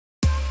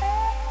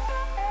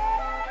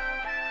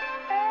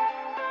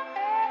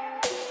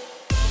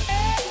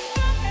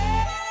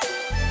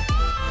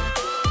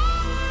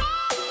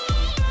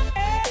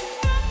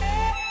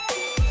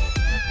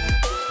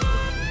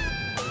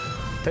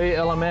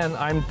Ellemijn,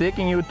 I'm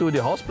taking you to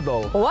the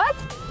hospital. What?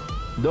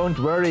 Don't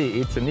worry,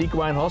 it's an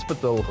equine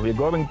hospital. We're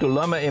going to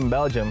Ellemijn in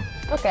Belgium.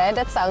 Okay,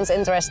 that sounds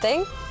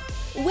interesting.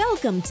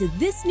 Welcome to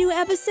this new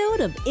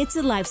episode of It's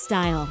a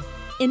Lifestyle.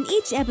 In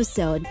each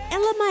episode,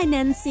 Ellemijn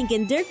and Sink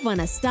and Dirk van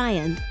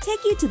Astayan take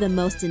you to the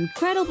most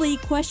incredibly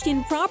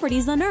equestrian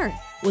properties on Earth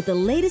with the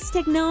latest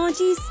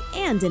technologies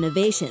and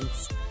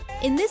innovations.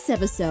 In this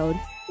episode,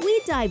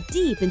 we dive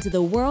deep into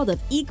the world of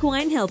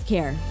equine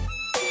healthcare.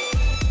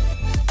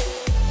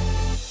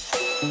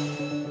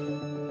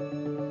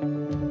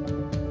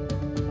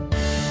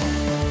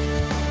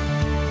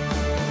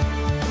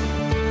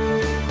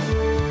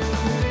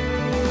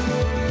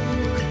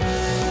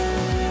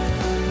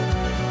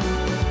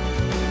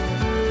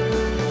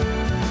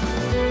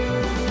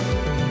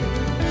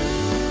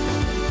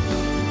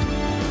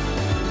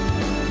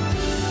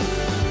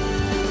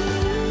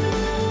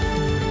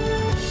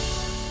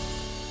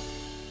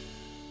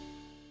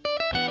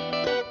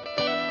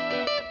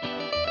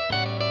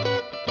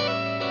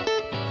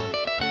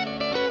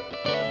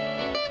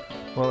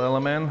 Well,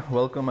 Ellemijn,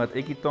 welcome at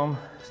Equitom,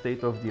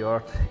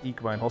 state-of-the-art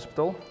equine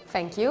hospital.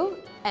 Thank you.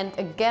 And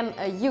again,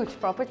 a huge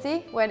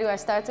property. Where do I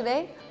start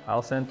today?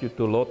 I'll send you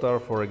to Lothar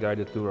for a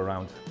guided tour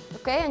around.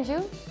 Okay, and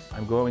you?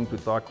 I'm going to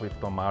talk with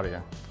Tom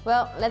Maria.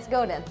 Well, let's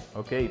go then.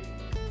 Okay.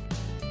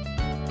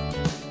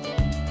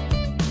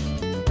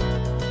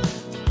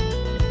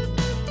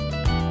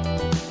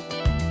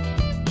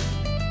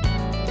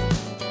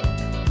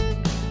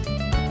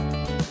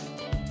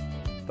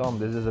 Tom,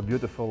 this is a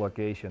beautiful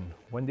location.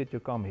 When did you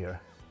come here?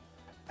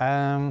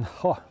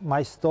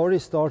 My story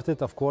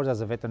started, of course,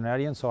 as a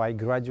veterinarian. So I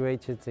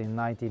graduated in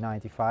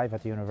 1995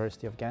 at the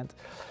University of Ghent.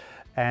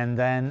 And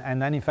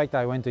then in fact,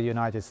 I went to the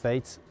United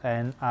States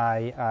and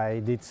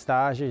I did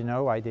stage, you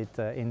know, I did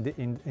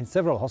in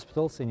several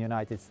hospitals in the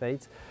United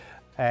States.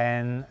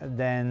 And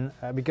then,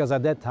 because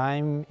at that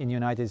time in the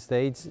United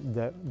States,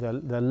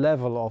 the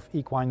level of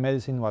equine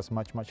medicine was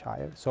much, much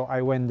higher. So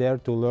I went there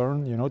to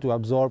learn, you know, to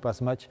absorb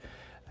as much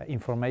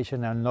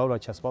information and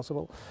knowledge as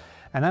possible.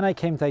 And then I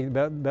came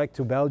back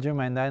to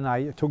Belgium, and then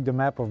I took the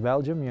map of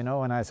Belgium, you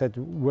know, and I said,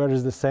 where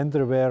is the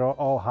center where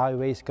all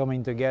highways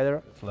coming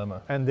together? It's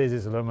Ellemijn. And this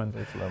is Ellemijn.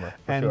 It's Ellemijn,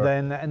 and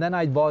sure. then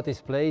I bought this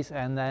place,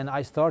 and then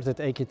I started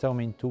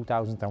Equitom in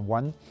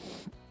 2001.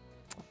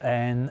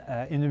 And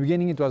in the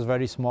beginning it was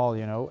very small,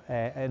 you know,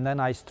 and then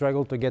I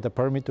struggled to get a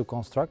permit to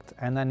construct.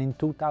 And then in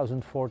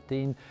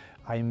 2014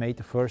 I made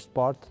the first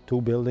part,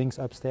 2 buildings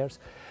upstairs.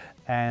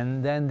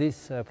 And then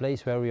this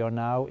place where we are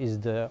now is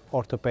the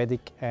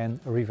orthopedic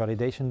and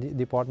revalidation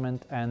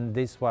department, and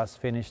this was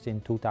finished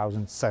in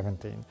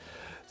 2017.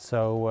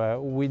 So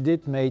we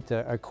did make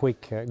a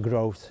quick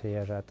growth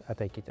here at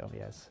Equitom,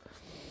 yes.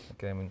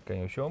 Okay, can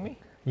you show me?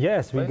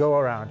 Yes, we go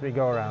around.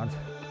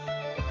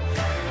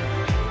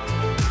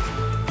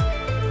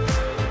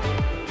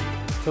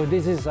 So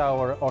this is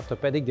our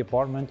orthopedic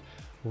department.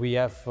 We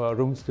have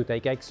rooms to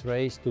take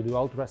x-rays, to do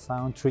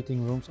ultrasound,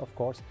 treating rooms, of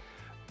course.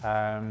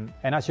 And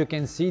as you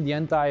can see, the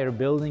entire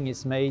building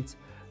is made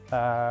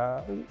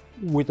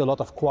with a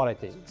lot of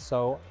quality.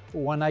 So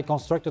when I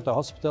constructed the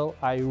hospital,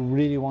 I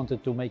really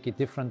wanted to make it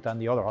different than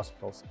the other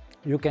hospitals.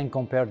 You can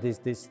compare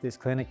this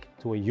clinic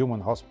to a human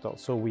hospital.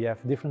 So we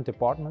have different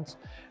departments.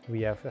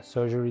 We have a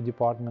surgery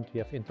department, we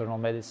have internal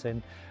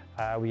medicine,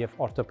 we have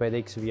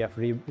orthopedics, we have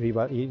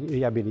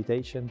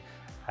rehabilitation,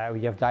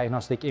 we have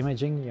diagnostic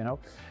imaging, you know.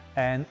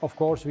 And of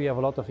course we have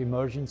a lot of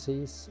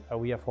emergencies.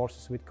 We have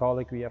horses with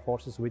colic, we have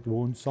horses with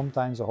wounds,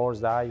 sometimes a horse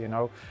dies, you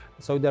know.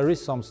 So there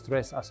is some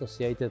stress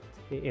associated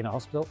in a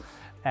hospital.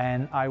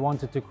 And I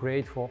wanted to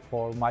create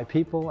for my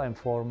people and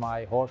for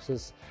my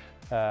horses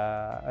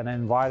an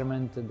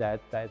environment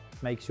that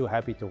makes you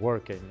happy to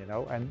work in, you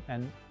know.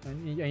 And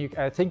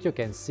I think you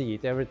can see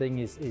it, everything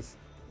is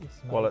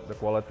The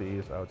quality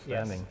is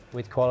outstanding. Yes,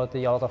 with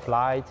quality, a lot of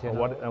light. And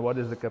what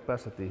is the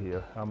capacity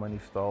here? How many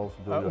stalls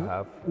do you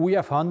have? We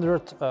have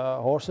 100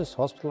 horses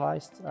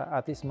hospitalized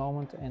at this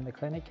moment in the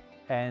clinic.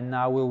 And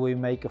now we will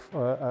make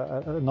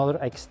another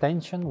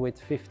extension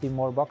with 50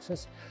 more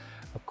boxes.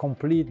 A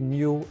complete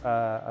new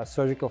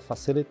surgical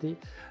facility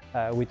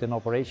with an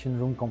operation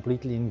room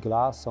completely in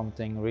glass,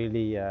 something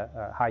really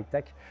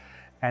high-tech.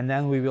 And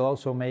then we will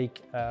also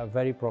make a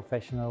very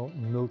professional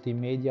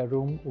multimedia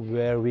room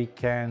where we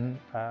can,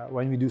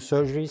 when we do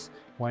surgeries,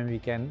 when we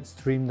can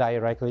stream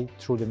directly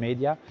through the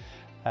media.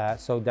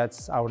 So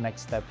that's our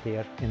next step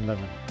here in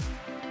London.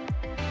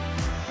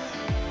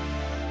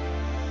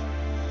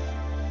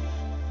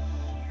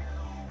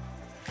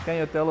 Can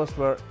you tell us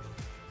where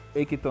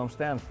Equitom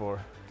stands for?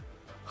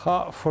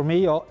 For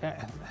me,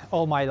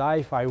 all my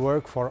life I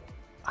work for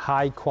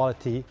high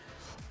quality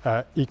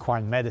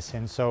equine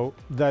medicine. So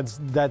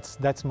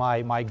that's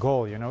my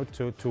goal, you know,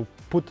 to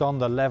put on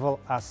the level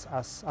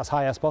as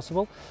high as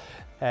possible.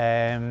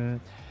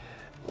 And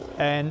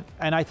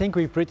I think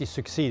we pretty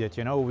succeeded,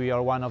 you know. We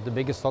are one of the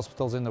biggest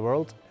hospitals in the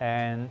world,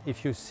 and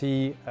if you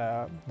see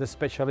the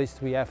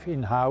specialists we have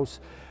in-house,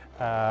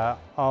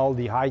 all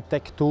the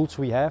high-tech tools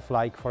we have,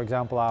 like for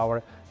example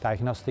our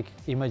diagnostic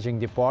imaging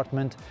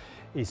department,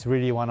 is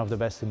really one of the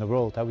best in the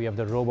world. We have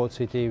the robot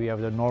CT, we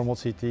have the normal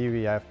CT,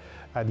 we have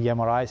the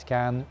MRI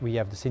scan, we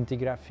have the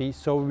scintigraphy,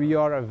 so we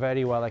are a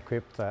very well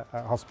equipped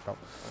hospital.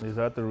 Is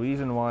that the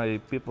reason why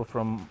people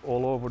from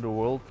all over the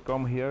world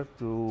come here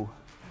to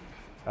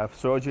have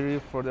surgery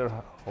for their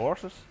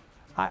horses?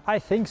 I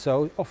think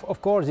so.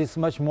 Of course, it's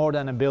much more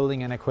than a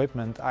building and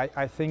equipment.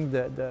 I think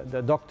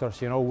the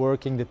doctors, you know,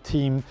 working, the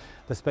team,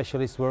 the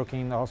specialists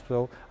working in the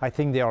hospital, I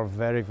think they are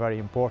very, very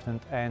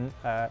important. And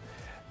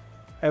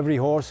every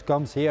horse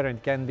comes here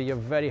and can be a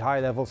very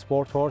high-level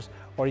sport horse,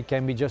 or it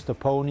can be just a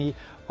pony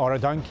or a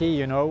donkey.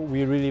 You know,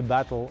 we really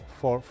battle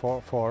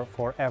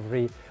for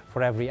every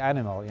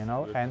animal. You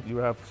know, and you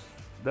have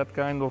that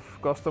kind of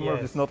customers.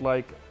 Yes. It's not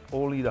like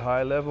only the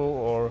high level,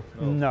 or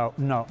no.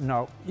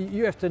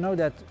 You have to know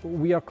that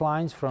we are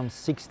clients from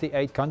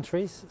 68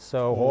 countries,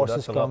 so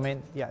horses come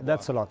in. Yeah,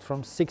 that's a lot,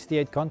 from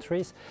 68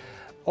 countries.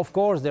 Of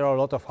course, there are a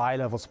lot of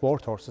high-level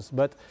sport horses,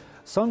 but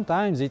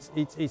sometimes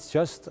it's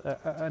just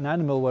an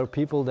animal where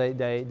people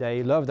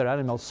they love their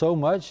animal so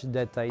much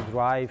that they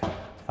drive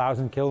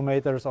 1,000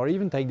 kilometers or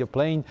even take the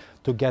plane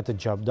to get the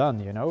job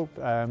done. You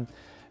know.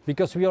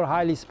 Because we are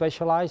highly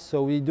specialized,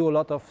 so we do a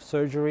lot of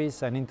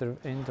surgeries and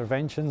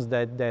interventions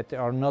that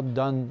are not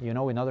done, you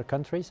know, in other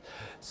countries.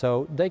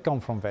 So they come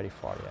from very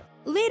far, yeah.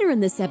 Later in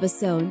this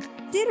episode,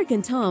 Dirk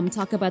and Tom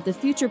talk about the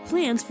future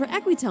plans for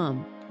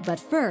Equitom. But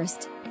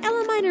first,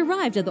 Ellemijn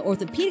arrived at the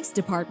orthopedics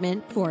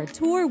department for a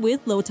tour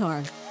with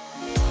Lothar.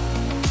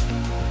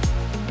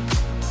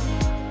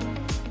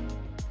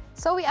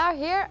 So we are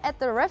here at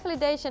the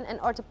Revalidation and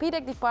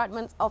Orthopedic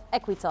Department of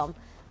Equitom.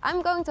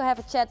 I'm going to have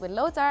a chat with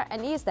Lothar,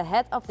 and he is the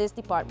head of this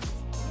department.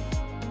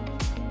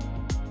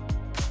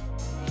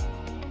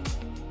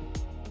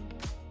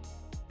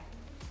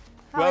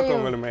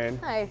 Welcome, Ellemijn.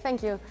 Hi,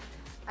 thank you.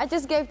 I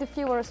just gave the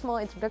viewer a small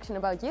introduction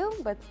about you,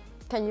 but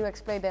can you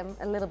explain them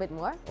a little bit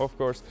more? Of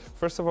course.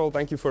 First of all,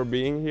 thank you for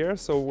being here.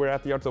 So we're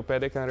at the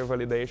Orthopedic and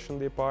Revalidation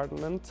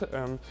Department.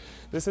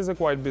 This is a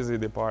quite busy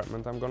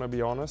department, I'm going to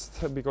be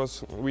honest,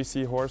 because we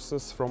see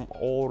horses from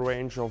all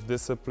range of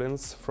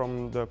disciplines,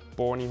 from the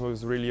pony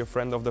who's really a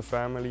friend of the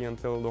family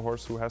until the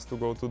horse who has to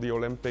go to the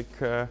Olympic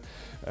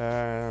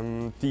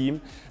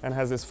team and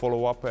has this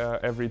follow-up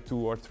every 2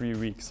 or 3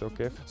 weeks.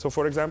 Okay. So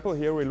for example,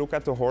 here we look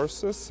at the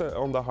horses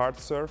on the hard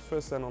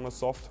surface and on the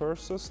soft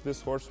horses.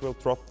 This horse will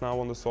trot now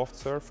on the soft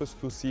surface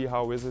to see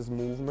how is his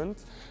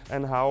movement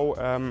and how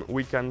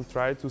we can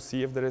try to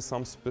see if there is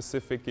some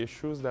specific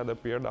issues that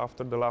appeared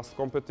after the last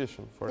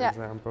competition, for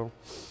example.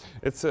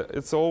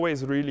 It's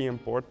always really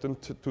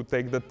important to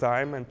take the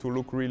time and to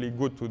look really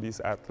good to these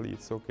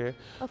athletes, okay?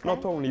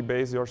 Not only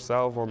base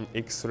yourself on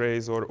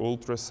X-rays or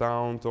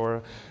ultrasound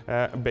or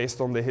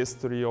based on the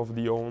history of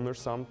the owner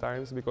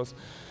sometimes, because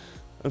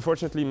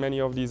unfortunately many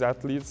of these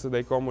athletes,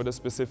 they come with a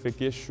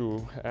specific issue.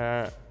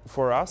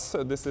 For us,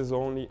 this is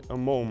only a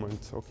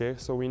moment, okay?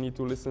 So we need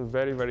to listen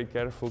very, very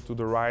careful to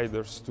the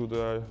riders, to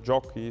the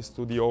jockeys,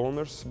 to the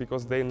owners,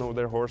 because they know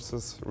their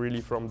horses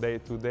really from day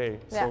to day.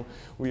 So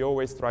we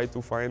always try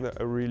to find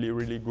a really,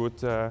 really good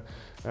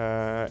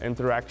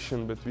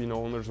interaction between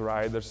owners,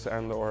 riders,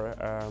 and or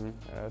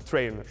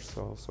trainers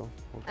also.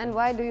 Okay. And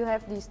why do you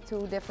have these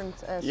two different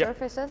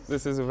surfaces?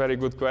 This is a very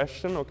good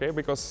question, okay?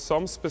 Because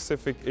some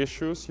specific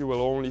issues you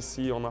will only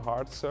see on a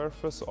hard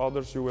surface,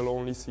 others you will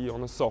only see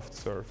on a soft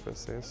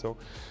surface. So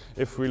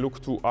if we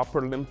look to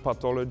upper limb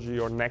pathology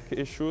or neck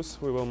issues,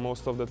 we will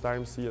most of the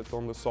time see it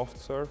on the soft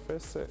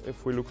surface.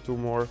 If we look to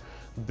more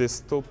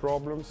distal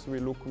problems, we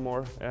look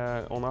more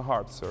on a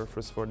hard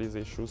surface for these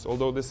issues,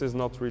 although this is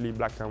not really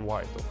black and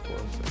white, of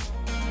course.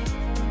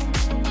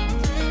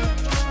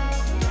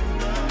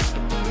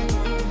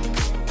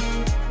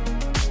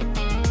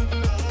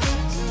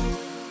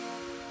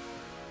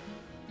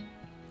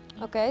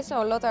 Okay,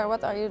 so Lothar,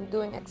 what are you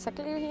doing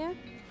exactly here?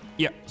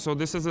 Yeah, so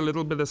this is a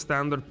little bit a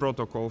standard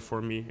protocol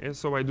for me.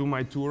 So I do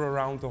my tour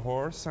around the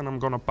horse and I'm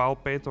going to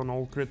palpate on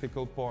all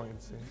critical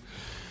points.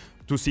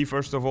 To see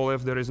first of all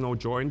if there is no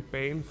joint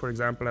pain, for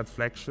example at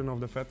flexion of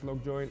the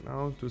fetlock joint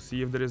now, to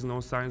see if there is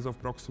no signs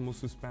of proximal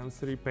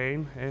suspensory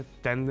pain.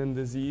 Tendon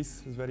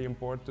disease is very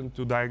important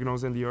to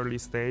diagnose in the early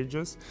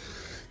stages.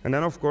 And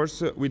then of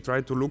course we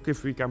try to look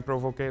if we can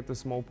provocate a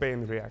small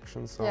pain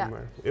reaction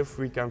somewhere. If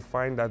we can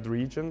find that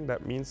region,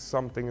 that means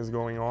something is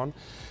going on.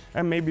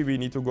 And maybe we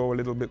need to go a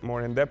little bit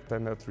more in depth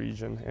in that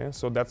region.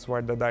 So that's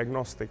where the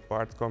diagnostic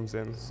part comes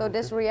in. So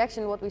this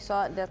reaction, what we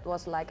saw, that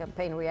was like a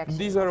pain reaction?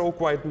 These are all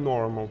quite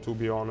normal, to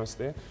be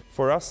honest.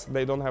 For us,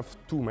 they don't have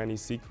too many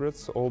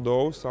secrets,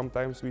 although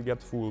sometimes we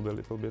get fooled a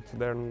little bit.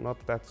 They're not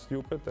that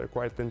stupid, they're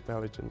quite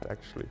intelligent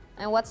actually.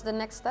 And what's the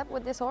next step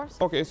with this horse?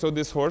 Okay, so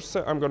this horse,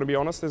 I'm going to be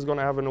honest, is going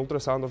to have an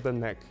ultrasound of the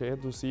neck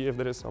to see if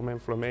there is some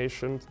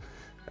inflammation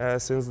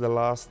since the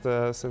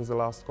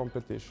last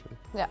competition.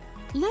 Yeah.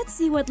 Let's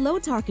see what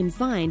Lothar can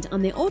find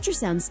on the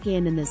ultrasound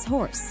scan in this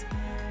horse.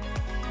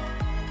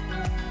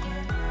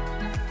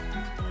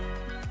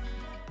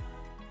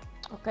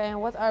 Okay,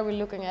 and what are we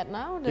looking at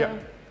now?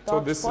 So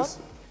this is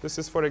This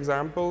is, for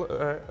example,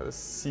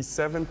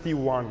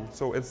 C71.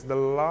 So it's the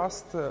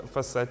last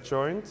facet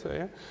joint,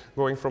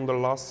 going from the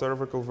last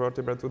cervical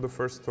vertebra to the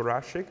first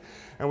thoracic.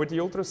 And with the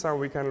ultrasound,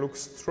 we can look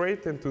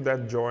straight into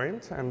that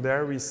joint, and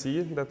there we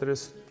see that there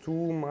is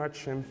too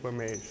much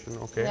inflammation.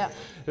 Okay, Yeah.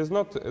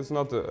 It's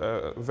not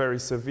very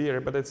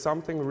severe, but it's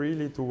something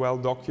really to well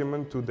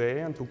document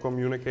today and to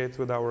communicate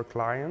with our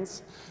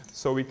clients,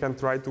 so we can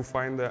try to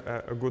find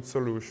a good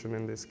solution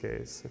in this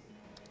case.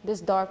 This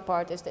dark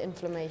part is the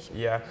inflammation.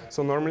 Yeah,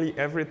 so normally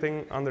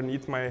everything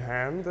underneath my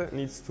hand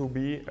needs to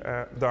be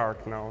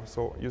dark now.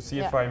 So you see,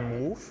 if I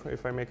move,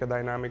 if I make a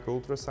dynamic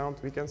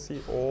ultrasound, we can see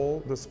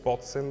all the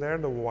spots in there,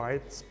 the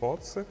white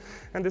spots.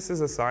 And this is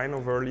a sign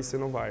of early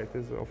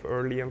synovitis, of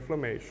early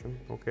inflammation,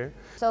 okay?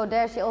 So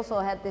there she also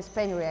had this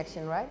pain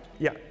reaction, right?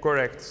 Yeah,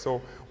 correct.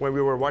 So when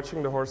we were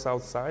watching the horse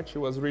outside, she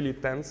was really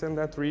tense in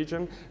that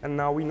region, and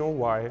now we know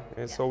why.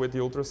 And so with the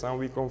ultrasound,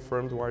 we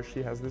confirmed why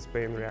she has this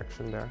pain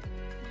reaction there.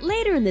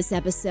 Later in this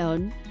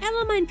episode,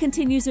 Ellemijn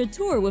continues her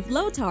tour with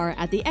Lothar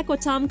at the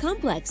Equitom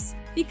complex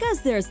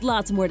because there's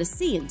lots more to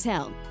see and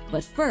tell.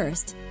 But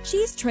first,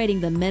 she's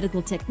trading the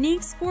medical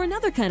techniques for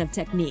another kind of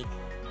technique.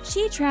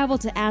 She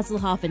traveled to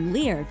Asselhof in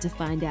Leer to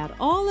find out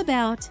all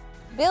about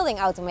building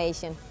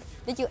automation.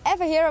 Did you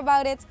ever hear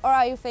about it, or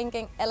are you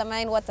thinking,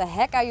 Ellemijn, what the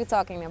heck are you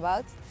talking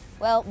about?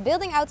 Well,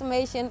 building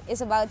automation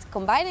is about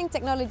combining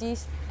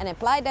technologies and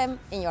apply them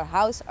in your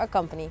house or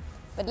company.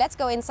 But let's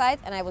go inside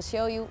and I will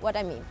show you what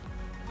I mean.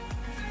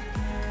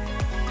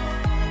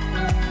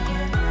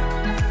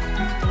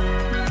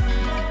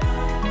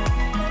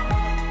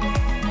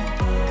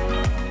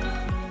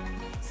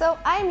 So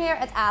I'm here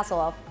at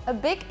Asselhof, a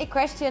big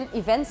equestrian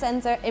event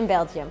center in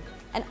Belgium.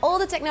 And all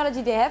the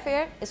technology they have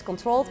here is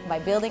controlled by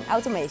building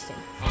automation.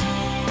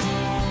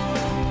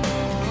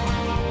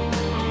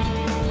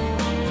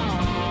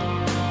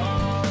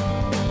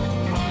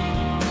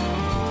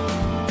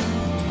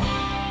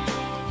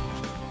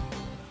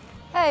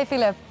 Hey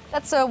Philip,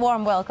 that's a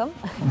warm welcome.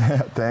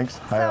 Thanks.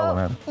 Hi,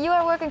 Ellemijn. You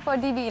are working for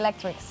DB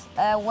Electrics.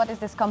 What is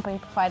this company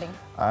providing?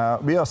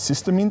 We are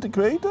system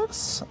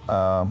integrators.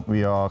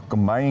 We are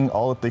combining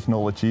all the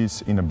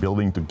technologies in a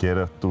building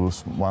together to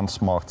one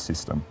smart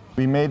system.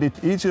 We made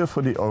it easier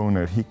for the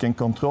owner. He can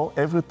control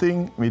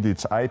everything with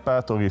his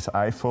iPad or his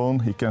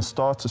iPhone. He can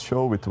start the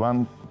show with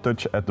one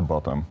touch at the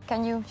bottom.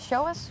 Can you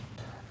show us?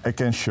 I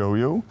can show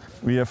you.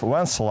 We have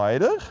one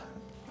slider,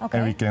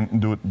 and we can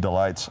do the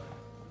lights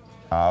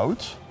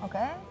out.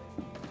 Okay.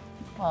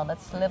 Well,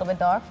 that's a little bit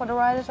dark for the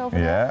riders over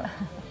there.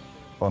 Yeah.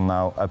 For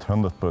now at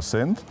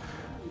 100%.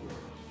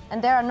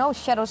 And there are no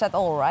shadows at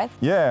all, right?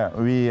 Yeah,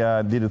 we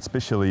did it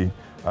specially.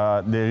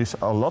 There is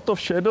a lot of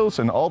shadows,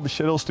 and all the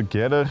shadows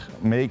together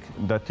make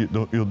that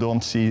you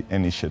don't see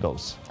any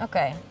shadows.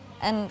 Okay.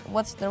 And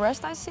what's the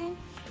rest I see?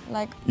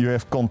 Like you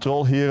have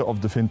control here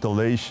of the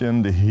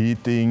ventilation, the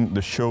heating,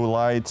 the show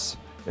lights.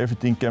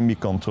 Everything can be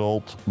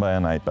controlled by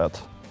an iPad.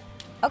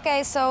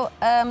 Okay, so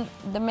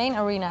the main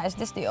arena, is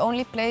this the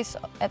only place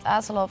at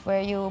Asselhof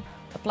where you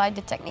applied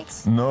the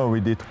techniques? No,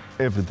 we did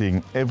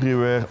everything.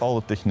 Everywhere,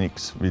 all the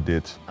techniques we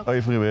did. Okay.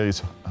 Everywhere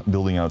is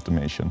building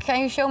automation.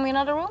 Can you show me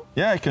another room?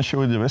 Yeah, I can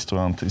show you the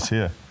restaurant. It's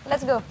here.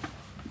 Let's go.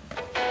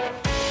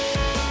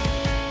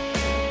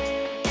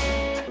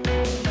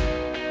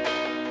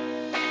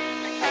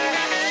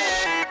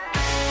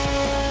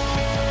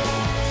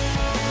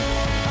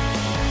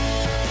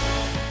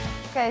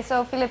 Okay,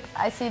 so Philip,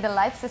 I see the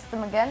light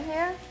system again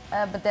here,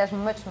 but there's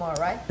much more,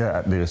 right?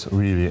 Yeah, there's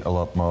really a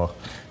lot more.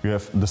 You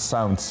have the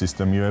sound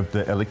system, you have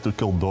the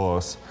electrical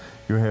doors,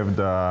 you have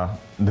the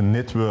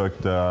network,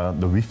 the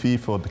Wi-Fi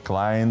for the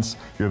clients,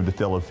 you have the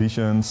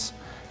televisions,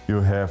 you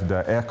have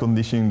the air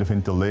conditioning, the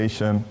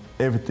ventilation.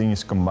 Everything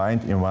is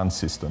combined in one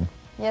system.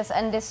 Yes,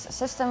 and this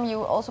system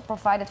you also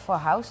provided for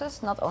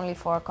houses, not only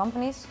for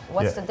companies.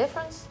 What's the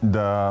difference?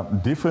 The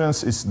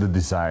difference is the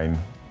design.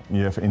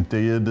 You have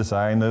interior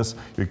designers,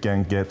 you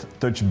can get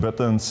touch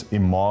buttons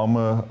in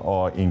marble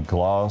or in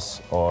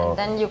glass. And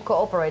then you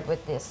cooperate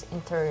with these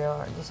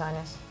interior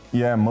designers?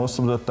 Yeah, most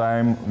of the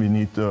time we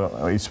need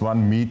to, it's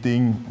one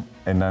meeting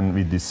and then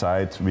we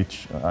decide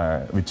which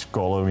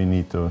color we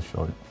need to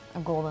show. A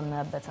golden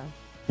button.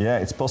 Yeah,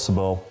 it's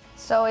possible.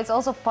 So it's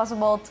also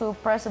possible to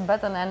press a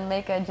button and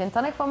make a gin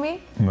tonic for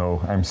me?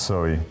 No, I'm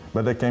sorry,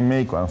 but I can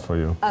make one for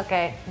you.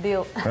 Okay,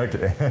 deal.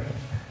 Okay.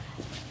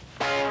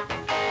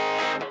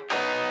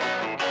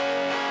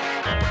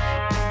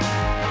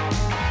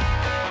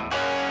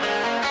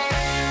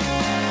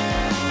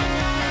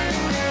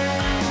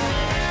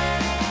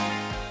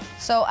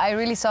 So I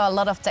really saw a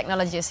lot of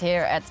technologies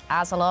here at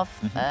Asselhof.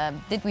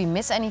 Did we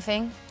miss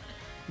anything?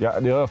 Yeah,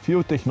 there are a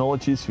few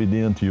technologies we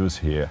didn't use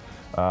here.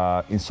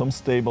 In some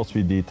stables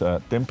we did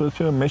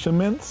temperature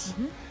measurements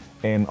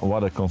and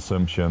water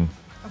consumption.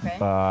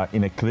 Okay.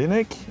 In a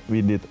clinic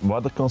we did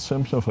water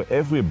consumption for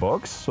every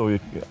box, so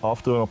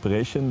after an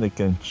operation they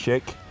can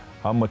check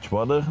how much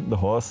water the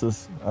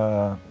horses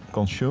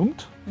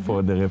consumed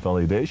for the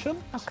revalidation.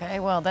 Okay,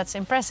 well that's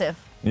impressive.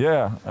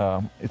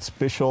 Yeah, it's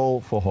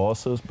special for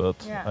horses, but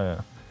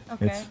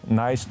it's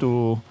nice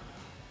to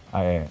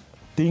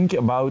think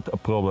about a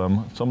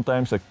problem.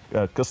 Sometimes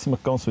a customer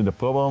comes with a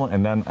problem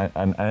and then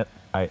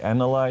I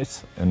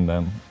analyze and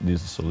then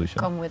this is a solution.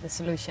 Come with a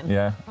solution.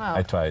 Yeah, Wow.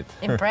 I tried.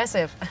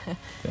 Impressive.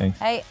 Thanks.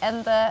 Hey,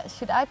 and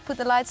should I put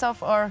the lights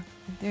off or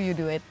do you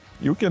do it?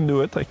 You can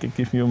do it. I can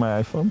give you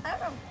my iPhone.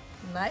 Oh,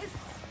 nice.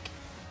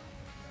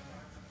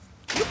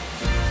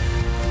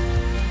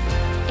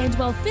 And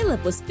while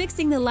Philip was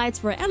fixing the lights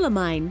for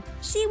Ellemijn,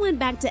 she went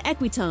back to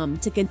Equitom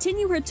to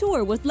continue her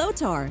tour with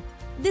Lothar,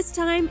 this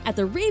time at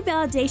the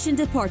revalidation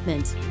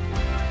department.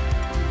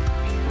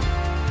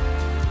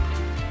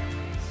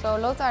 So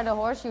Lothar, the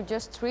horse you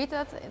just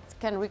treated, it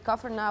can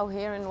recover now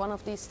here in one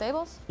of these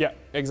stables? Yeah,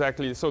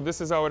 exactly. So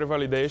this is our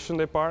revalidation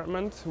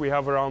department. We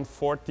have around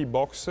 40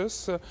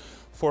 boxes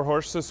for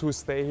horses who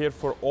stay here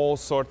for all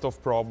sorts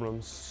of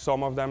problems.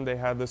 Some of them they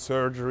had a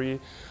surgery,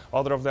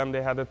 other of them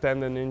they had a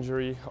tendon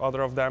injury,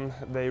 other of them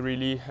they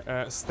really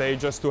stay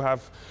just to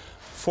have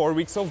 4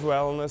 weeks of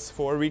wellness,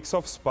 4 weeks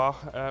of spa,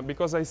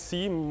 because I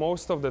see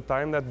most of the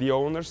time that the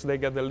owners, they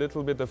get a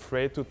little bit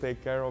afraid to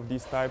take care of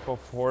these type of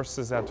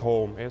horses at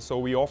home. So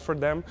we offer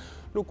them,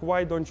 look,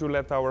 why don't you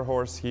let our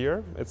horse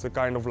here? It's a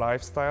kind of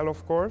lifestyle,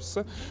 of course,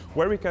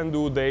 where we can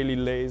do daily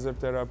laser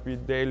therapy,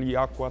 daily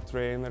aqua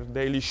trainer,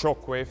 daily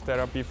shockwave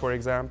therapy, for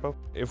example.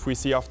 If we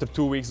see after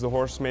 2 weeks the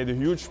horse made a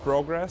huge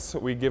progress,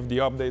 we give the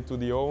update to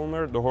the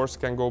owner. The horse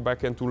can go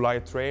back into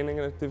light training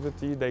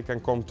activity. They can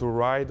come to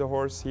ride the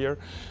horse here.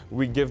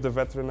 We give the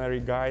veterinary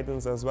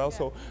guidance as well.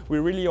 So we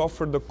really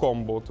offer the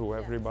combo to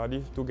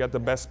everybody to get the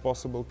best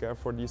possible care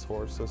for these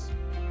horses.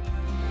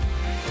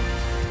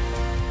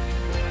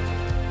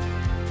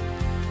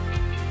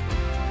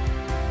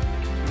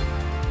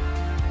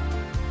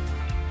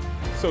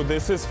 So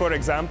this is, for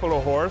example, a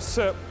horse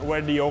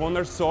where the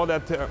owner saw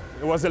that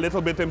it was a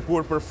little bit in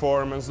poor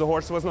performance. The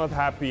horse was not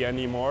happy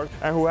anymore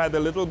and who had a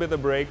little bit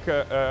of break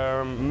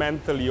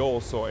mentally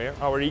also.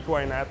 Our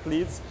equine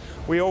athletes,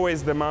 we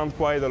always demand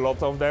quite a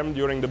lot of them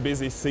during the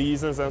busy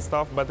seasons and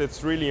stuff, but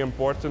it's really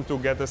important to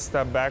get a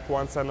step back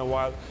once in a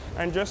while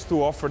and just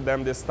to offer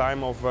them this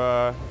time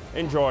of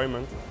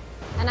enjoyment.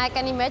 And I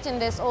can imagine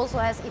this also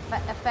has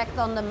effect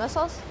on the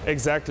muscles?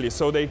 Exactly,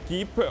 so they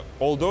keep,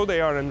 although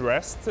they are in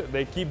rest,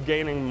 they keep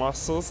gaining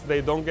muscles,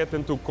 they don't get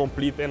into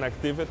complete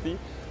inactivity.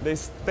 They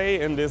stay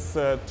in this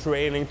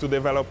training to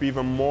develop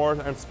even more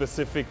and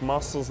specific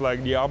muscles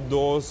like the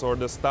abdos or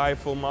the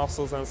stifle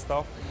muscles and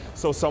stuff.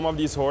 So some of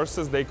these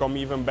horses, they come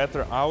even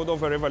better out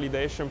of a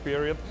revalidation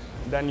period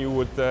than you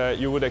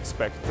would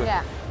expect.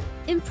 Yeah.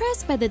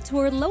 Impressed by the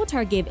tour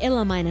Lothar gave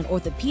Ellemijn in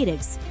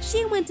orthopedics,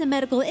 she went to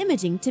medical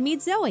imaging to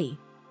meet Zoe.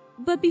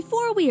 But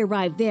before we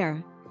arrive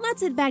there,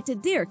 let's head back to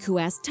Dirk, who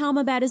asked Tom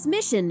about his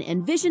mission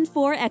and vision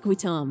for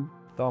Equitom.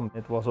 Tom,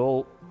 it was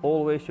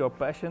always your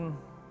passion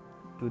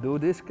to do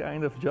this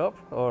kind of job,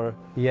 or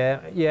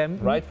Yeah.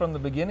 right from the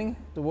beginning?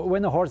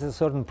 When a horse has a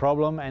certain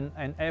problem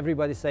and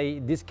everybody say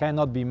this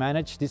cannot be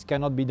managed, this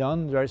cannot be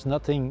done, there is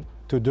nothing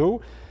to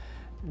do,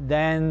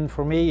 then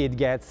for me it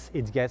gets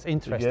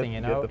interesting,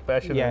 you know. You get the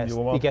passion. Yes, and you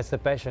want. it gets the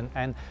passion,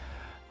 and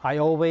I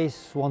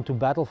always want to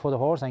battle for the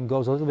horse and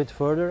goes a little bit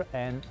further.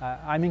 And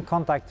I'm in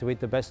contact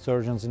with the best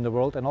surgeons in the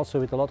world, and also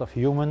with a lot of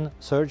human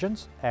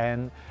surgeons.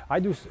 And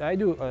I do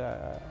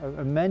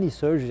many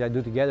surgeries I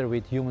do together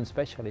with human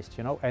specialists,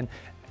 you know. And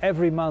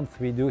every month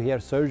we do here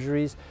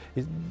surgeries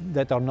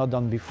that are not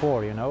done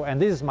before, you know.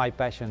 And this is my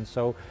passion.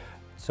 So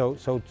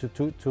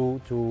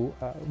to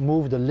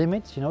move the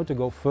limits, you know, to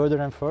go further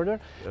and further.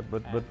 Yeah,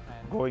 but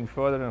going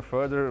further and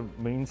further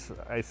means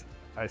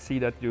I see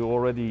that you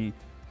already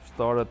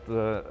started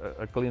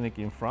a clinic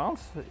in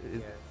France.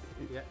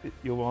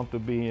 You want to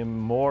be in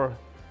more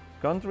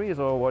countries,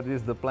 or what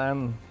is the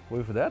plan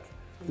with that?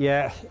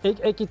 Yeah,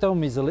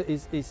 Equitom is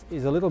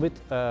a little bit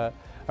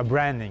a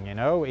branding, you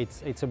know.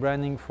 It's a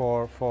branding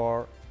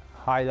for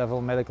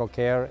high-level medical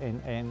care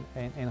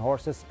in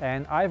horses,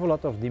 and I have a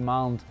lot of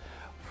demand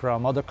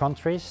from other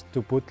countries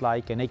to put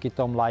like an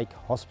Equitom-like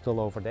hospital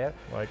over there.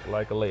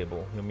 Like a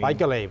label, you mean?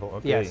 Like a label,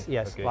 okay.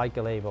 yes, okay. Like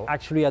a label.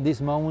 Actually, at this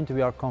moment,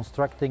 we are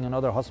constructing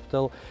another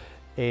hospital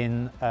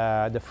in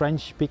the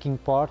French-speaking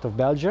part of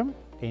Belgium,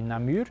 in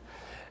Namur.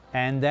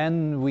 And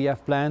then we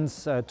have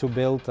plans to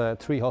build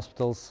 3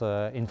 hospitals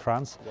in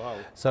France. Wow.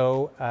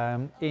 So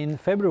in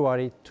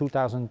February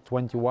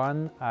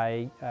 2021,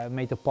 I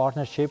made a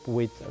partnership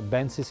with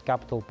Bensis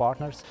Capital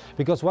Partners,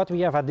 because what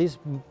we have at this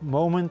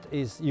moment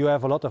is you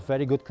have a lot of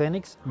very good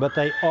clinics, but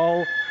they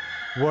all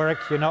work,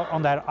 you know,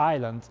 on their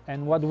island.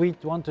 And what we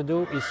want to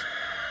do is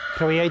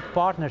create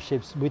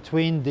partnerships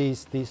between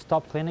these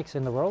top clinics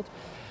in the world.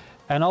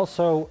 And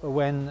also,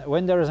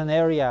 when there is an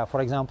area,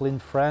 for example, in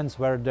France,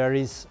 where there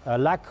is a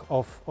lack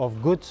of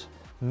good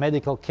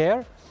medical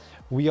care,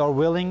 we are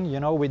willing, you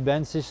know, with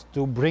Bensis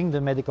to bring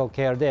the medical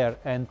care there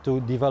and to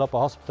develop a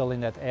hospital in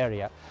that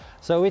area.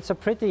 So it's a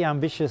pretty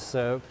ambitious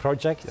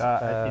project.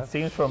 It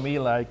seems for me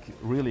like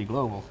really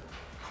global.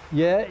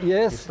 Yeah,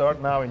 yes. You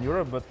start now in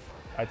Europe, but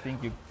I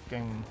think you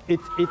can... It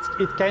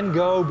can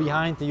go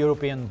behind the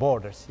European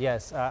borders,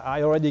 yes.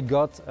 I already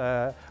got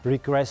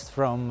requests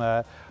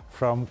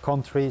from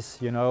countries,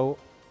 you know,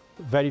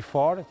 very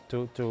far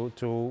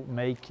to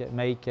make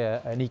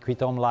an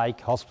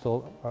Equitom-like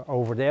hospital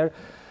over there.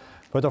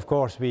 But of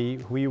course,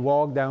 we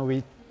walk down.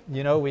 We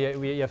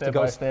have to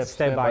go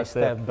step by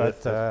step.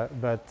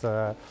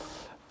 But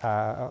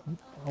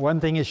one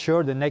thing is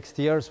sure: the next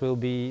years will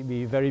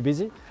be very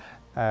busy.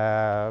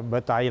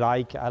 But I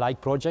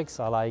like projects.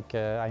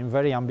 I'm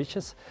very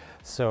ambitious.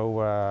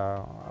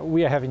 So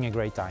we are having a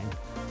great time.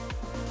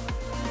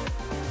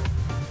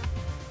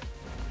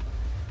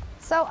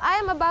 So I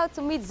am about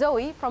to meet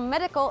Zoe from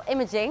Medical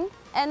Imaging,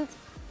 and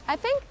I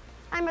think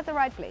I'm at the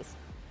right place.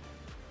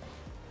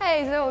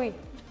 Hey Zoe.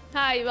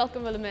 Hi,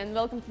 welcome Ellemijn,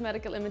 welcome to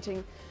Medical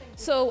Imaging.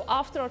 So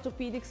after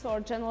orthopedics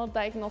or general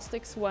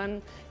diagnostics,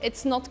 when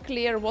it's not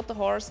clear what the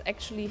horse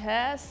actually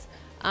has,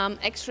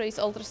 X-rays,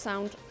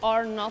 ultrasound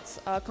are not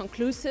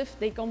conclusive.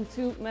 They come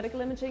to medical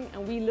imaging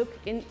and we look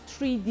in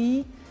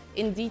 3D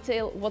in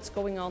detail what's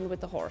going on with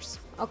the horse.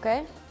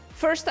 Okay.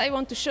 First I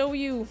want to show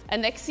you a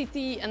neck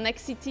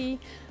CT,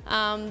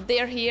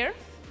 they're here.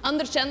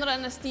 Under general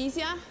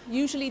anesthesia,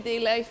 usually they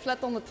lie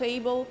flat on the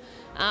table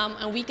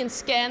and we can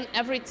scan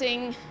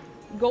everything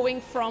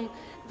going from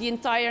the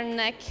entire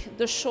neck,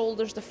 the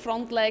shoulders, the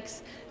front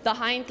legs, the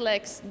hind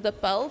legs, the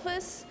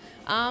pelvis,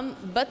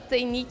 but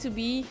they need to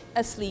be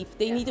asleep.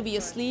 They need to be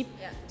asleep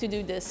to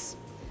do this.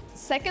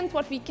 Second,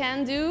 what we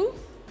can do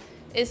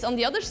is on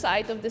the other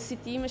side of the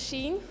CT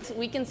machine,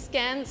 we can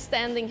scan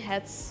standing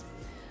heads.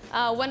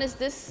 When is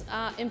this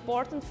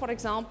important? For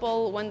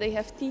example, when they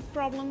have teeth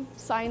problems,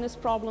 sinus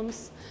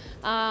problems,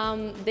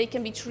 they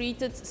can be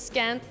treated,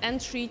 scanned and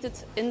treated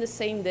in the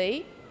same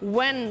day.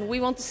 When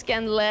we want to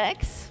scan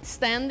legs,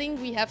 standing,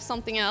 we have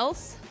something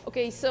else.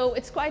 Okay, so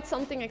it's quite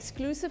something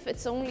exclusive.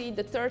 It's only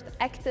the third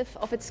active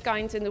of its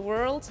kind in the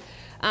world.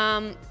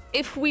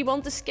 If we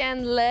want to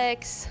scan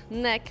legs,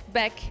 neck,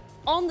 back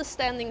on the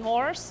standing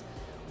horse,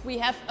 we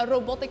have a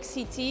robotic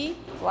CT,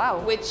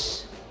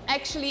 which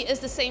actually is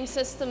the same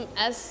system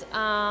as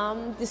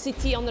the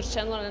CT under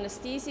general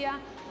anesthesia.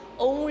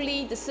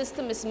 Only the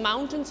system is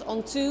mounted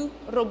on 2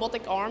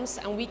 robotic arms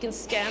and we can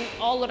scan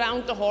all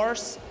around the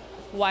horse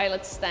while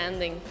it's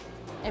standing.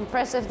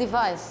 Impressive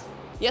device.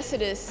 Yes,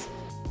 it is.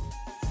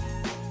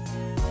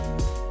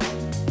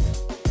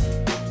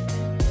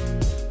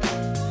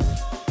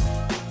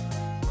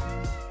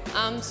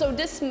 So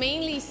this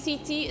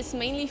CT is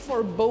mainly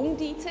for bone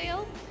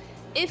detail.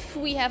 If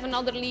we have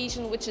another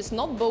lesion which is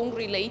not bone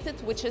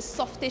related, which is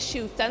soft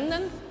tissue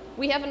tendon,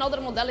 we have another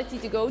modality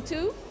to go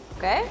to.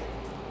 Okay.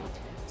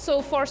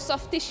 So for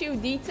soft tissue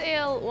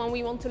detail, when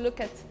we want to look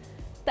at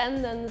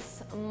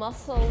tendons,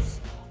 muscles,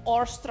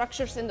 or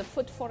structures in the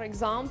foot, for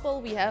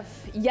example, we have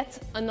yet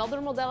another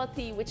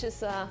modality, which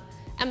is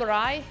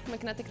MRI,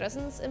 magnetic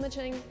resonance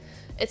imaging.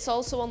 It's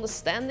also on the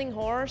standing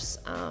horse,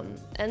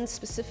 and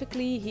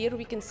specifically here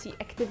we can see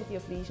activity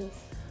of lesions.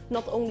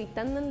 Not only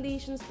tendon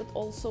lesions, but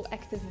also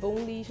active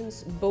bone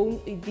lesions,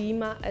 bone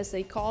edema as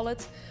they call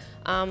it,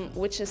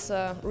 which is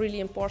really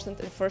important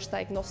in first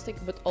diagnostic,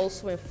 but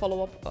also in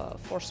follow-up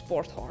for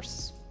sport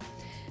horses.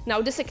 Now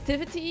this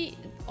activity,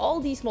 all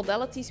these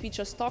modalities we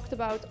just talked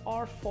about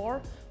are for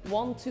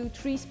 1, 2,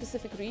 3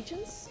 specific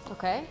regions.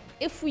 Okay.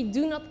 If we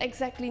do not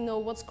exactly know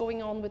what's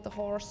going on with the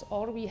horse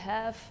or we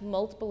have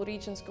multiple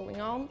regions going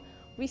on,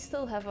 we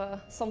still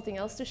have something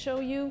else to show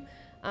you,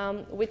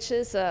 which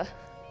is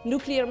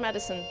nuclear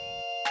medicine.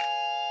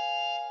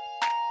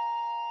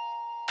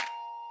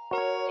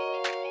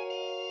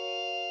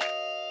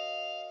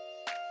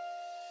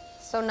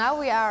 So now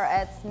we are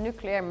at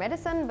nuclear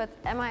medicine, but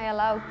am I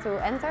allowed to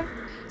enter?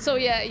 So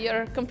yeah,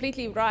 you're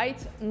completely right.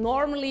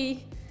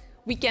 Normally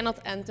we cannot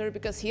enter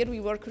because here we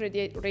work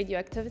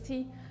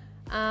radioactivity.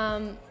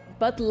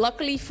 But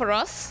luckily for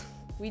us,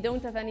 we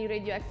don't have any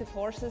radioactive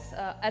horses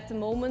at the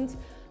moment.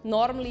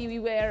 Normally we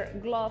wear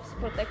gloves,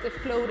 protective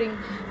clothing,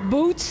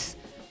 boots,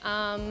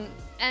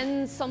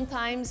 and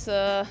sometimes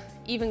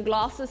even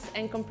glasses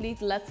and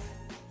complete lead.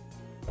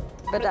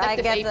 But I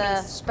get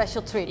a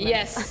special treatment.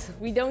 Yes,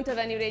 we don't have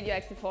any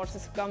radioactive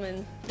horses come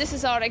in. This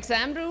is our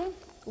exam room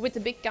with the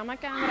big gamma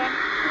camera.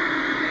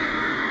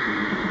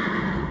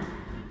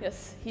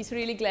 Yes, he's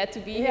really glad to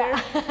be here.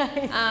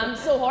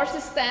 So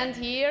horses stand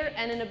here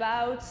and in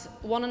about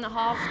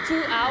 1.5,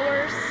 2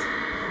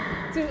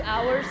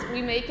 hours,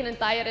 we make an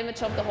entire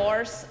image of the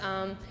horse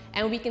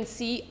and we can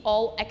see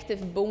all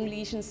active bone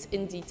lesions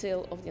in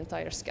detail of the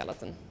entire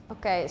skeleton.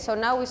 Okay, so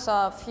now we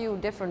saw a few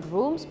different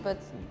rooms, but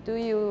do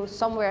you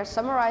somewhere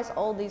summarize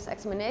all these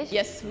examinations?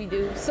 Yes, we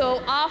do.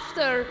 So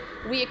after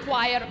we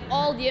acquire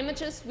all the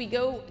images, we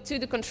go to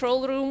the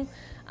control room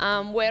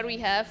where we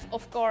have,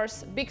 of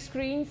course, big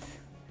screens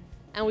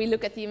and we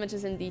look at the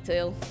images in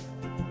detail.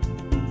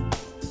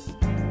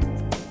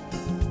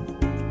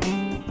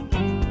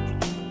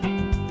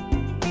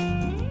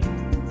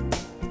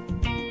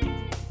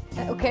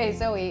 Okay,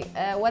 Zoe,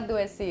 what do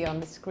I see on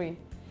the screen?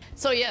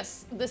 So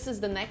yes, this is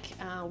the neck.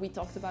 We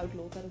talked about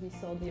Lothar, we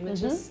saw the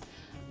images.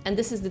 And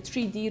this is the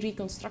 3D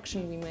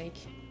reconstruction we make.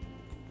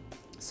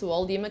 So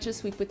all the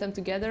images, we put them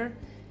together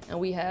and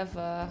we have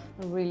a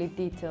really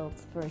detailed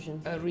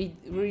version.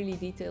 Really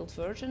detailed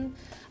version.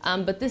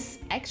 But this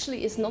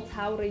actually is not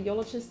how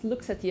radiologist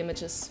looks at the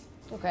images.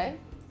 Okay.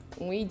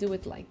 We do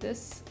it like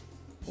this.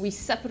 We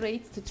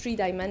separate the 3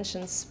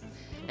 dimensions.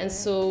 And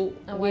so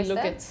we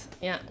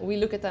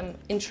look at them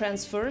in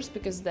transverse,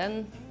 because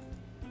then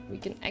we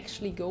can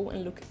actually go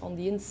and look on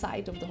the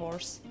inside of the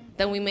horse.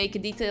 Then we make a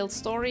detailed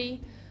story.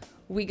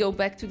 We go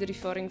back to the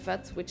referring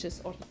vet, which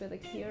is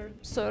orthopedics here,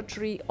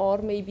 surgery, or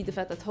maybe the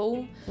vet at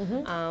home.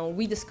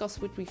 We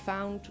discuss what we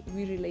found,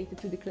 we relate it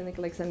to the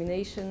clinical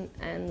examination,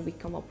 and we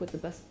come up with the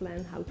best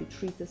plan how to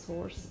treat this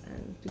horse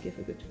and to give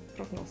a good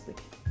prognostic.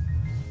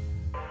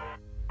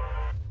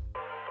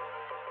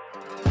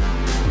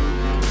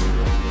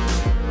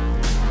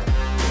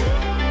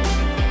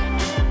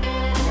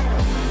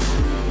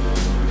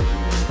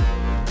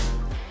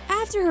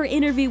 After her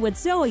interview with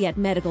Zoe at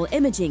Medical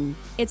Imaging,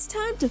 it's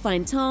time to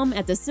find Tom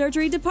at the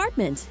surgery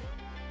department.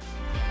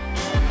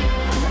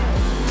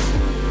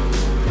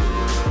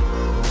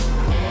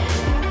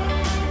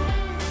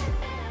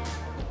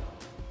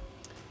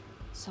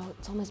 So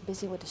Tom is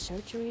busy with the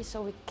surgery,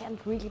 so we can't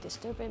really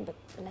disturb him, but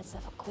let's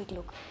have a quick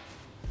look.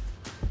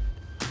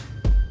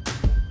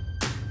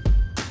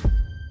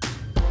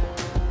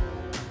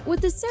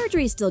 With the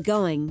surgery still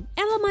going,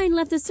 Ellemijn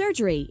left the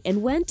surgery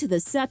and went to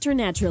the Sutter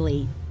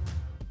Naturally.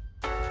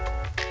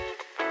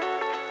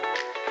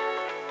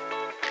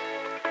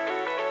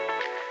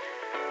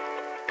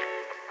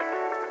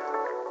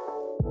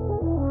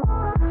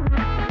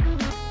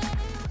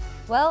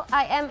 Well,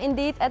 I am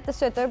indeed at the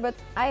Sutter, but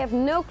I have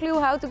no clue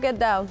how to get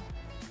down.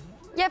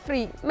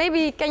 Jeffrey,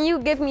 maybe can you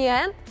give me a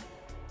hand?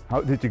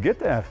 How did you get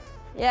there?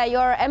 Yeah,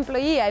 your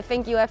employee, I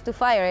think you have to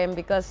fire him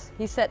because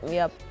he set me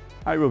up.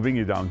 I will bring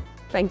you down.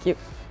 Thank you.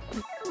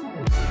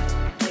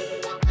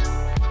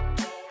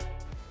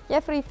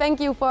 Jeffrey, thank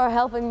you for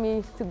helping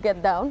me to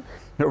get down.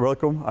 You're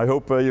welcome. I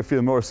hope you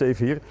feel more safe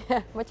here.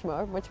 Yeah, much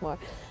more, much more.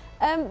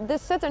 The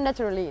Sutter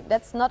Naturally,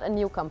 that's not a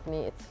new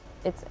company.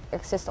 It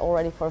exists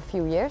already for a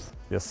few years.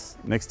 Yes,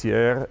 next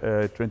year,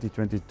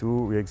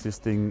 2022, we're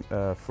existing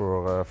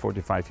for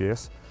 45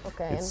 years.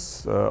 Okay.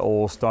 It's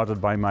all started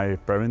by my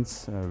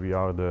parents. We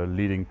are the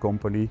leading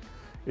company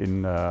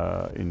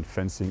in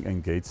fencing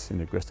and gates in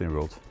the equestrian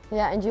world.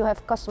 Yeah, and you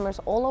have customers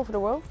all over the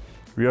world?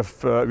 We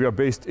are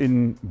based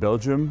in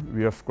Belgium.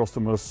 We have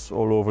customers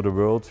all over the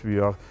world.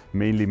 Our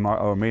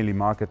mainly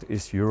market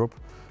is Europe,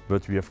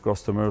 but we have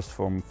customers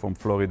from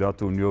Florida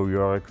to New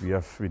York.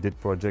 We did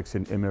projects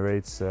in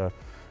Emirates,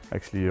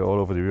 actually all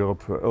over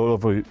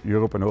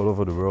Europe and all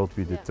over the world.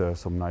 We did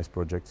some nice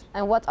projects.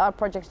 And what are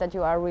projects that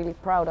you are really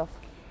proud of?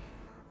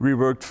 We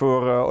worked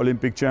for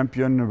Olympic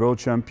champion, world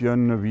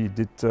champion. We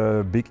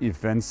did big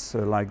events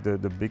like the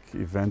big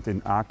event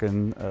in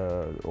Aachen.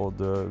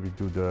 We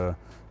do the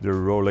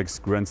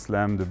Rolex Grand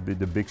Slam,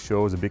 the big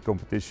shows, the big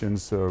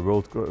competitions,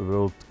 World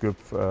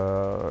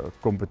Cup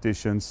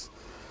competitions.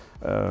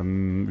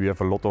 We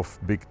have a lot of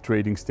big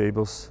trading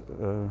stables.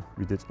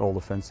 We did all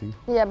the fencing.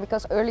 Yeah,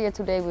 because earlier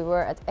today we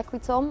were at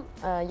Equitom.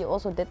 You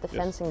also did the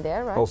fencing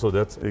there, right? Also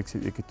that,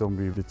 Equitom,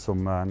 we did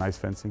some nice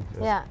fencing.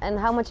 Yes. Yeah, and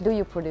how much do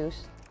you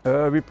produce?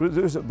 We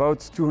produce about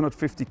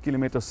 250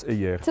 kilometers a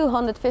year.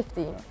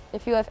 250.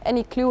 If you have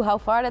any clue how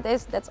far that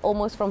is, that's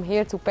almost from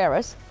here to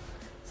Paris.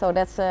 So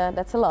that's a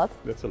lot.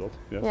 That's a lot,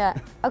 yes. Yeah.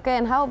 Okay,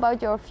 and how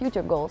about your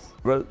future goals?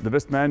 Well, the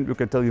best man who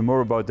can tell you more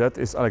about that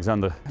is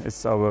Alexander.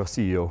 It's our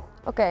CEO.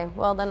 Okay,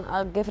 well then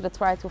I'll give it a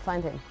try to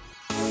find him.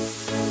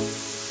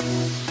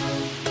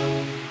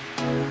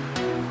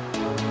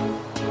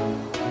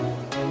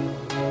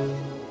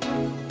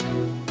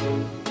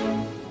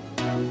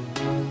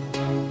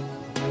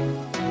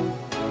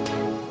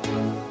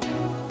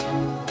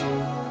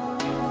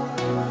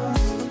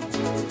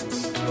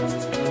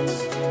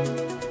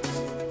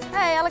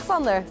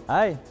 Alexander.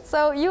 Hi.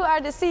 So you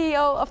are the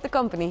CEO of the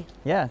company?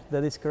 Yeah,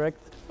 that is correct.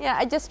 Yeah,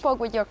 I just spoke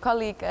with your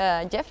colleague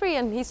Jeffrey,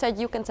 and he said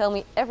you can tell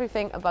me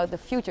everything about the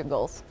future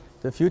goals.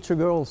 The future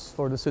goals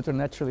for the Sutter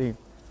Naturally,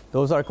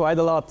 those are quite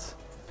a lot.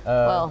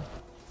 Well,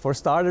 for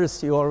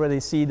starters, you already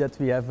see that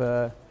we have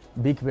a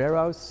big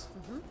warehouse,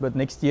 but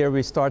next year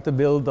we start a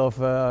build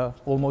of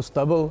almost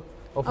double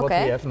of what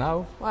we have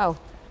now. Wow.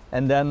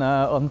 And then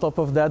on top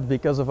of that,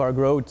 because of our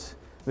growth,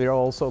 we are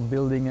also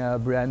building a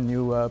brand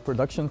new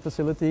production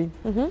facility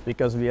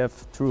because we have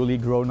truly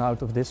grown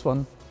out of this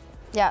one.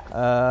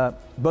 Yeah.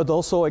 But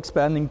also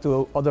expanding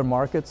to other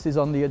markets is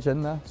on the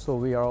agenda. So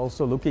we are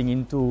also looking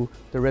into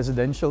the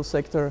residential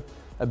sector,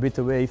 a bit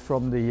away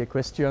from the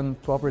equestrian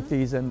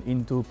properties and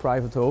into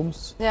private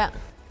homes. Yeah.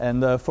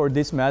 And for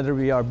this matter,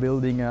 we are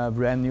building a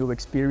brand new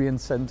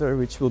experience center,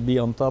 which will be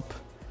on top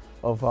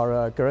of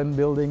our current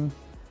building.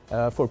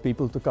 For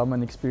people to come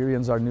and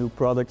experience our new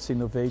products,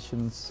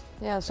 innovations.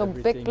 Yeah, so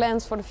big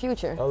plans for the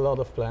future. A lot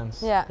of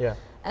plans. Yeah.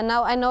 And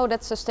now I know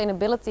that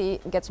sustainability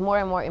gets more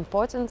and more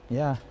important.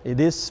 Yeah, it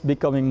is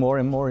becoming more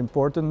and more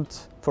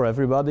important for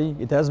everybody.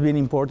 It has been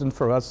important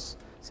for us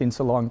since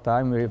a long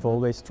time. We've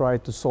always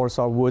tried to source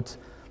our wood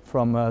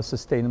from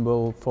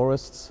sustainable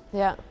forests.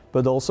 Yeah.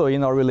 But also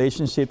in our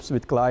relationships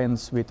with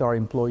clients, with our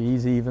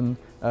employees even,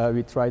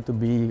 we try to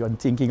be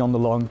thinking on the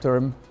long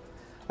term.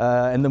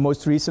 And the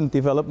most recent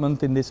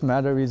development in this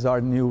matter is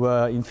our new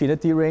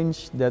Infinity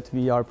range that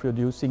we are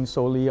producing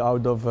solely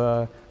out of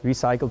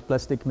recycled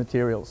plastic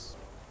materials.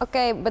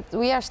 Okay, but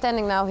we are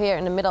standing now here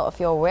in the middle of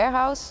your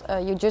warehouse.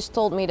 You just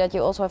told me that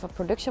you also have a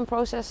production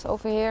process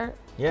over here.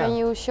 Yeah. Can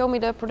you show me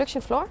the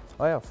production floor?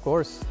 Oh yeah, of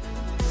course.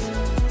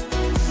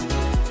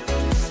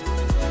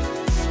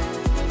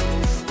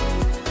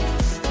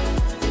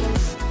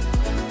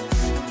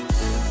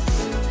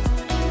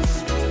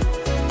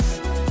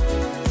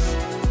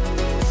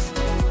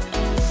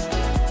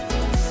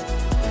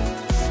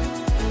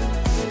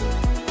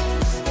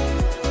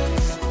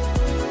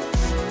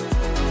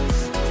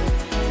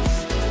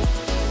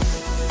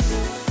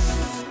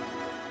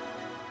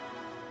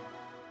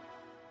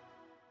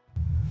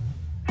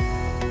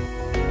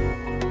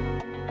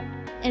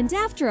 And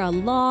after a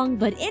long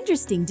but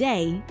interesting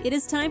day, it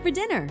is time for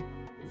dinner.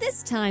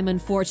 This time,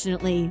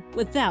 unfortunately,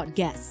 without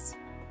guests.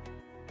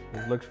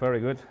 It looks very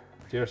good.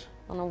 Cheers.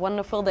 On a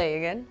wonderful day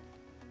again.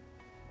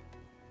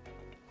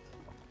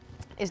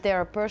 Is there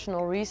a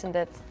personal reason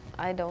that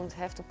I don't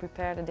have to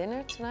prepare the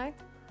dinner tonight?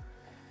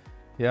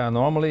 Yeah,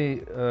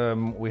 normally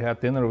we had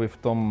dinner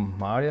with Tom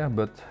Maria,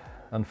 but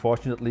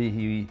unfortunately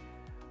he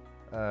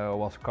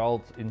was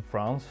called in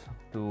France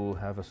to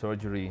have a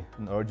surgery,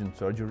 an urgent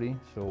surgery,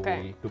 so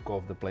we took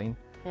off the plane.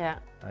 Yeah.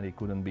 And he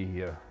couldn't be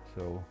here,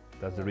 so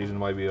that's the reason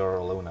why we are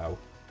alone now.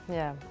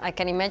 Yeah, I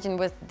can imagine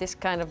with this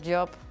kind of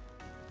job,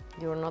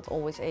 you're not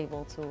always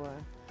able to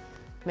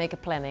make a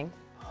planning.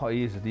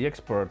 He is the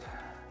expert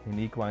in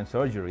equine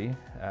surgery,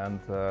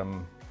 and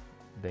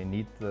they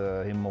need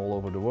him all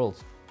over the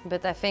world.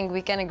 But I think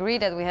we can agree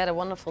that we had a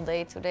wonderful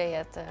day today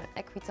at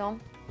Equitom.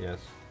 Yes.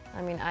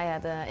 I mean, I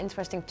had an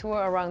interesting tour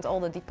around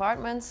all the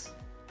departments,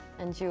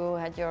 and you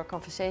had your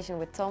conversation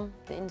with Tom,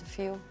 the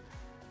interview.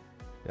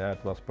 Yeah,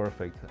 it was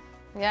perfect.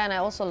 Yeah, and I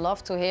also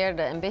love to hear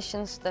the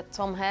ambitions that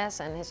Tom has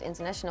and his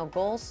international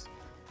goals.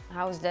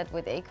 How is that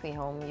with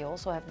EquiHome? You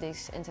also have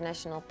these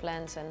international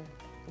plans and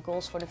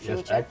goals for the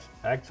future? Yes,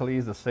 actually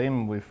it's the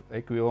same with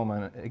EquiHome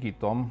and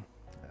Equitom.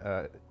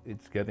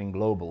 It's getting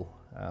global,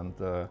 and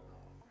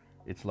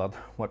it's not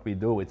what we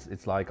do.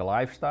 It's like a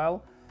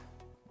lifestyle.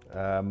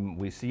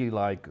 We see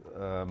like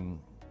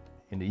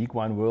in the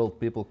equine world,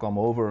 people come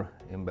over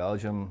in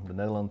Belgium, the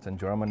Netherlands and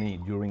Germany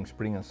during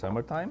spring and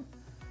summertime.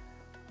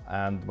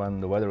 And when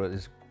the weather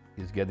is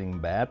getting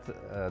bad,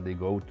 they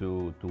go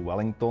to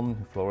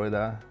Wellington,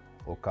 Florida,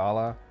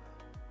 Ocala,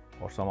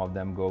 or some of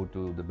them go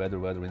to the better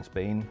weather in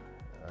Spain,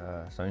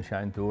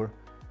 Sunshine Tour,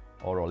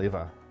 or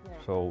Oliva. Yeah.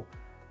 So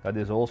that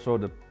is also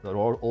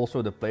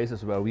the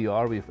places where we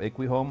are with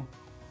EquiHome,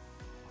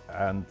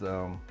 and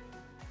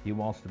he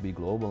wants to be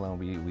global, and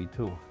we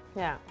too.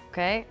 Yeah.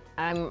 Okay.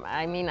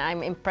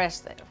 I'm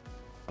impressed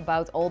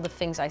about all the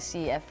things I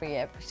see every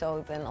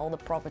episode, and all the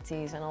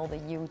properties and all the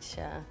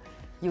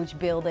huge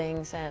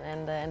buildings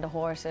and the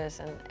horses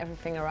and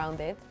everything around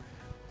it.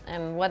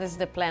 And what is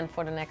the plan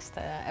for the next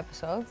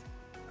episode?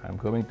 I'm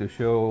going to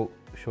show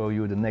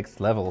you the next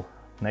level.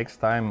 Next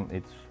time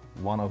it's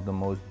one of the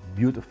most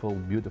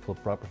beautiful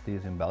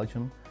properties in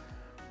Belgium,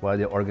 where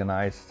they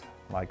organize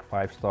like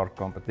 5-star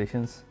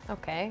competitions.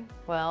 Okay,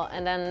 well,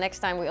 and then next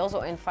time we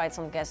also invite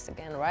some guests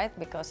again, right?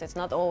 Because it's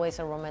not always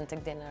a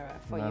romantic dinner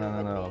for you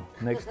and me.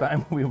 Next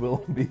time we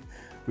will be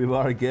with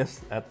our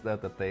guests at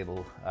the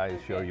table, I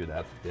assure you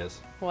that,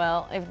 yes.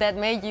 Well, if that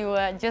made you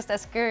just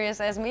as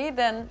curious as me,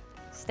 then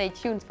stay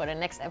tuned for the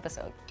next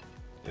episode.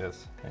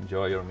 Yes,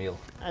 enjoy your meal.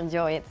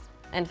 Enjoy it.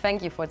 And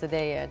thank you for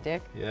today,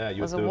 Dirk. Yeah, you too.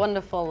 It was a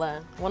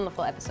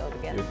wonderful episode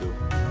again. You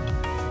too.